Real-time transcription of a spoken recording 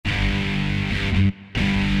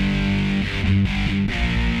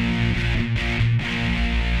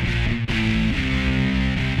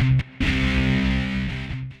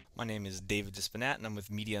David Dispinat, and I'm with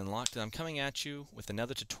Media Unlocked, and I'm coming at you with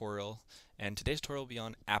another tutorial. And today's tutorial will be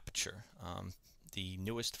on Aperture, the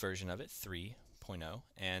newest version of it, 3.0,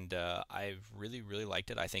 and I've really liked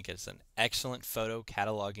it. I think it's an excellent photo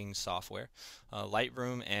cataloging software.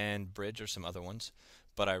 Lightroom and Bridge are some other ones,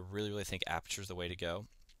 but I really think Aperture is the way to go.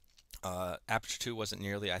 Aperture 2 wasn't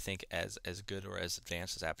nearly, I think, as good or as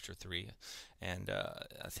advanced as Aperture 3, and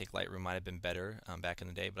I think Lightroom might have been better back in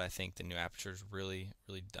the day, but I think the new Aperture is really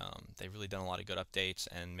they've really done a lot of good updates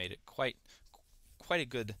and made it quite a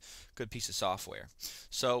good piece of software.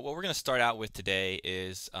 So what we're going to start out with today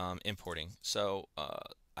is importing. So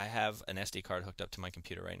I have an SD card hooked up to my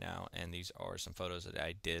computer right now, and these are some photos that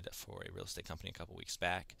I did for a real estate company a couple weeks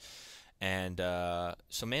back. And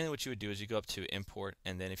so mainly what you would do is you go up to import,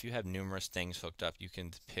 and then if you have numerous things hooked up, you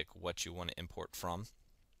can pick what you want to import from.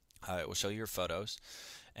 It will show you your photos,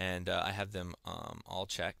 and I have them all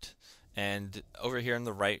checked. And over here on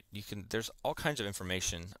the right, there's all kinds of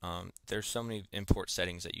information. There's so many import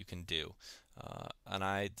settings that you can do, and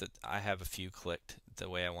I have a few clicked the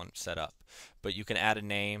way I want it set up. But you can add a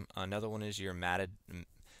name. Another one is your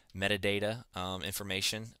metadata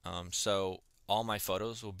information. So all my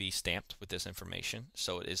photos will be stamped with this information,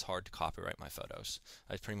 so it is hard to copyright my photos.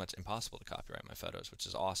 It's pretty much impossible to copyright my photos, which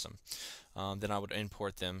is awesome. Then I would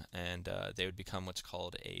import them, and they would become what's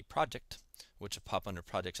called a project, which will pop under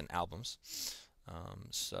projects and albums.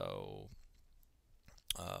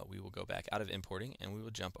 We will go back out of importing, and we will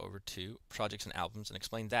jump over to projects and albums and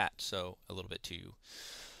explain that so a little bit to you.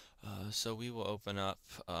 So we will open up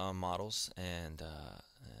models, and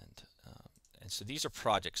so these are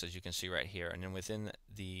projects, as you can see right here, and then within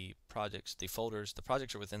the projects, the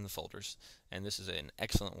projects are within the folders, and this is an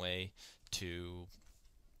excellent way to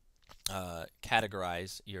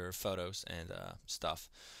categorize your photos and stuff.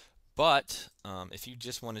 But if you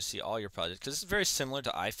just want to see all your projects, because it's very similar to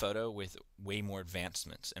iPhoto with way more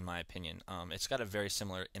advancements, in my opinion. It's got a very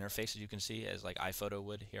similar interface, as you can see, as like iPhoto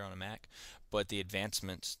would here on a Mac, but the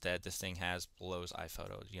advancements that this thing has blows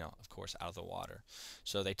iPhoto, of course, out of the water.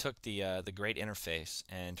 So they took the great interface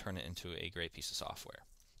and turned it into a great piece of software.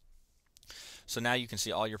 So now you can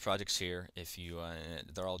see all your projects here. If you,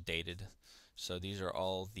 they're all dated. So these are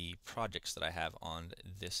all the projects that I have on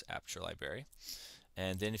this Aperture library.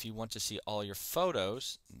 And then if you want to see all your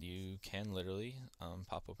photos, you can literally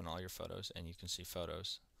pop open all your photos, and you can see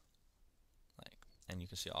photos. And you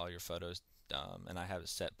can see all your photos, and I have it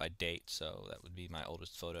set by date, so that would be my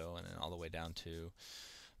oldest photo, and then all the way down to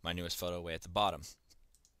my newest photo way at the bottom.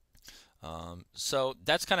 So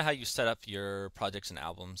that's kind of how you set up your projects and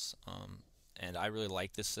albums. And I really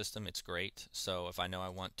like this system. It's great. So if I know I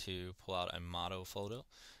want to pull out a model photo,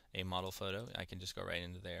 I can just go right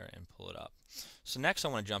into there and pull it up. So next I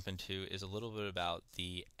want to jump into is a little bit about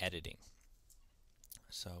the editing.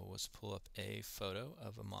 So let's pull up a photo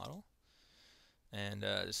of a model. And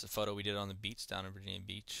this is a photo we did on the beach down in Virginia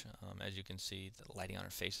Beach. As you can see, the lighting on her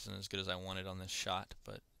face isn't as good as I wanted on this shot,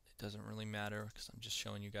 but it doesn't really matter because I'm just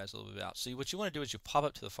showing you guys a little bit about. So what you want to do is you pop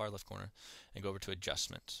up to the far left corner and go over to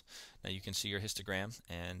adjustments. Now you can see your histogram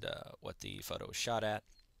and what the photo was shot at.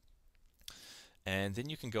 And then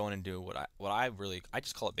you can go in and do I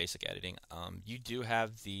just call it basic editing. You do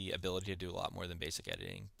have the ability to do a lot more than basic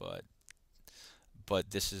editing, but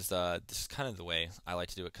this is kind of the way I like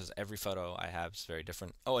to do it, because every photo I have is very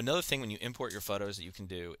different. Oh, another thing when you import your photos that you can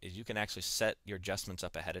do is you can actually set your adjustments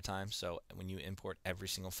up ahead of time. So when you import every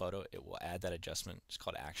single photo, it will add that adjustment. It's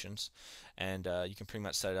called actions, and you can pretty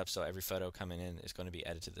much set it up so every photo coming in is going to be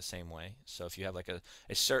edited the same way. So if you have like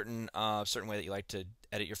a certain way that you like to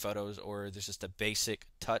edit your photos, or there's just a basic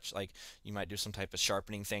touch, like you might do some type of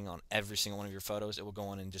sharpening thing on every single one of your photos, it will go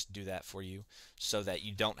on and just do that for you, so that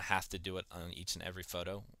you don't have to do it on each and every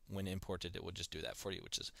photo. When imported, it will just do that for you,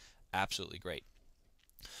 which is absolutely great.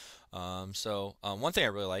 One thing I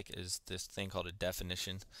really like is this thing called a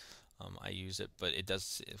definition. I use it, but it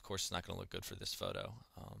does, of course, it's not going to look good for this photo.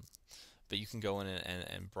 But you can go in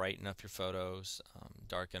and brighten up your photos,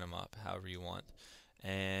 darken them up however you want.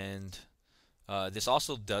 And this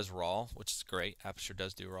also does RAW, which is great. Aperture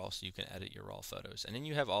does do RAW, so you can edit your RAW photos. And then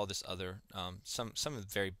you have all this other, some of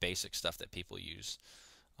the very basic stuff that people use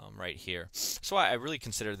right here. So I really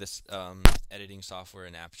consider this editing software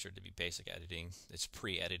in Aperture to be basic editing. It's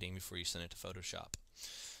pre-editing before you send it to Photoshop.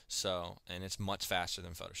 So, and it's much faster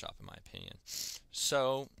than Photoshop in my opinion.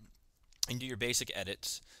 So, you can do your basic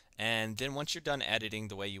edits, and then once you're done editing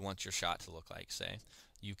the way you want your shot to look like, say,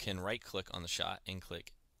 you can right-click on the shot and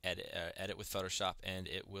click edit with Photoshop, and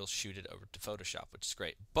it will shoot it over to Photoshop, which is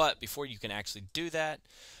great. But before you can actually do that,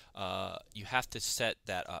 you have to set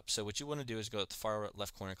that up. So what you want to do is go to the far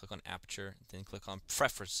left corner, click on Aperture, then click on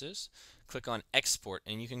Preferences, click on Export,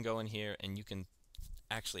 and you can go in here and you can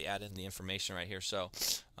actually add in the information right here. So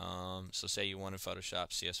say you wanted Photoshop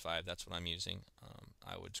CS5, that's what I'm using.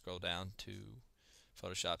 I would scroll down to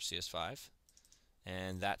Photoshop CS5,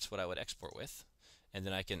 and that's what I would export with. And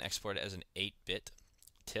then I can export it as an 8-bit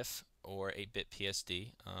TIFF or 8-bit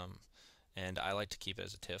PSD, and I like to keep it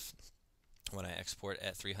as a TIFF when I export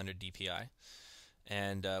at 300 DPI,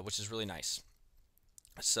 and which is really nice.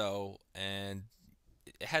 So, and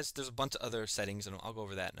there's a bunch of other settings, and I'll go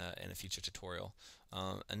over that in a future tutorial.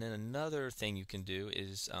 And then another thing you can do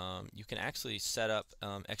is you can actually set up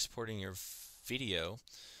exporting your video.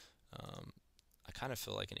 I kind of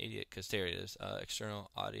feel like an idiot because there it is, external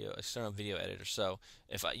video editor. So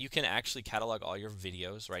if you can actually catalog all your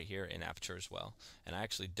videos right here in Aperture as well. And I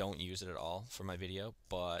actually don't use it at all for my video,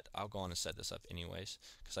 but I'll go on and set this up anyways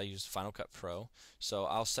because I use Final Cut Pro. So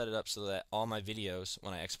I'll set it up so that all my videos,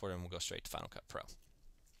 when I export them, will go straight to Final Cut Pro,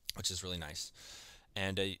 which is really nice.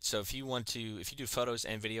 And so if you do photos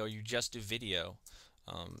and video, or you just do video,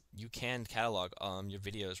 you can catalog your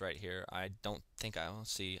videos right here. I don't think I'll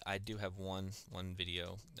see. I do have one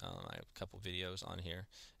video. I have a couple videos on here,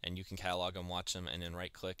 and you can catalog them, watch them, and then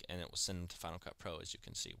right-click, and it will send them to Final Cut Pro, as you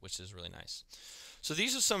can see, which is really nice. So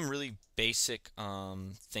these are some really basic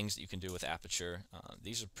things that you can do with Aperture.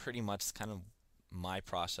 These are pretty much kind of my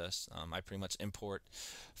process. I pretty much import,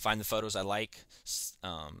 find the photos I like,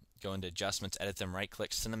 go into adjustments, edit them, right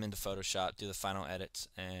click, send them into Photoshop, do the final edits,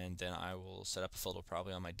 and then I will set up a folder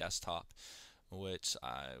probably on my desktop, which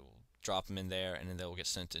I will drop them in there, and then they will get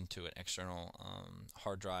sent into an external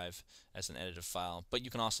hard drive as an edited file. But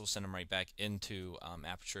you can also send them right back into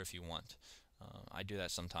Aperture if you want. I do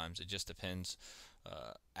that sometimes. It just depends.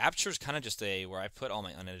 Aperture is kind of just where I put all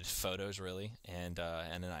my unedited photos really, and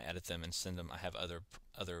then I edit them and send them. I have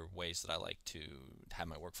other ways that I like to have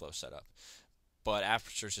my workflow set up, but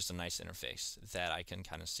Aperture is just a nice interface that I can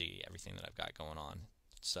kind of see everything that I've got going on.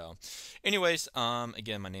 So, anyways,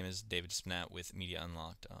 again, my name is David Spinat with Media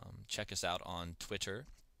Unlocked. Check us out on Twitter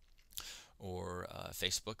or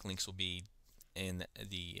Facebook. Links will be in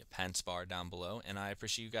the pants bar down below, and I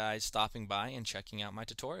appreciate you guys stopping by and checking out my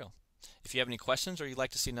tutorial. If you have any questions or you'd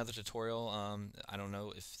like to see another tutorial, I don't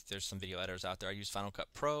know if there's some video editors out there. I use Final Cut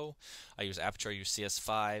Pro, I use Aperture, I use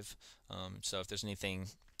CS5. So if there's anything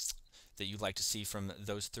that you'd like to see from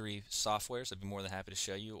those 3 softwares, I'd be more than happy to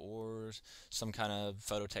show you, or some kind of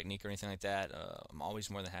photo technique or anything like that. I'm always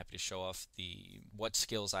more than happy to show off what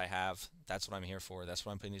skills I have. That's what I'm here for. That's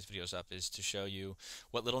why I'm putting these videos up, is to show you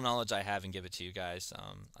what little knowledge I have and give it to you guys.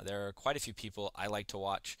 There are quite a few people I like to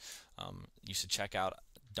watch. You should check out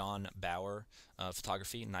Don Bauer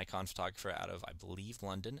Photography, Nikon photographer out of, I believe,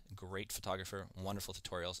 London. Great photographer, wonderful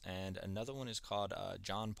tutorials. And another one is called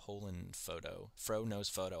John POLIN Fro Knows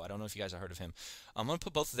Photo. I don't know if you guys have heard of him. I'm going to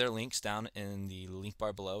put both of their links down in the link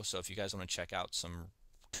bar below, so if you guys want to check out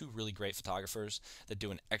 2 really great photographers that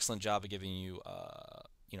do an excellent job of giving you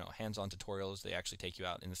hands-on tutorials. They actually take you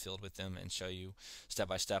out in the field with them and show you step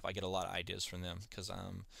by step. I get a lot of ideas from them because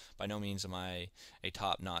by no means am I a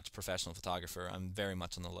top-notch professional photographer. I'm very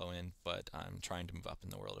much on the low end, but I'm trying to move up in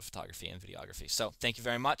the world of photography and videography. So thank you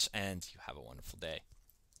very much, and you have a wonderful day.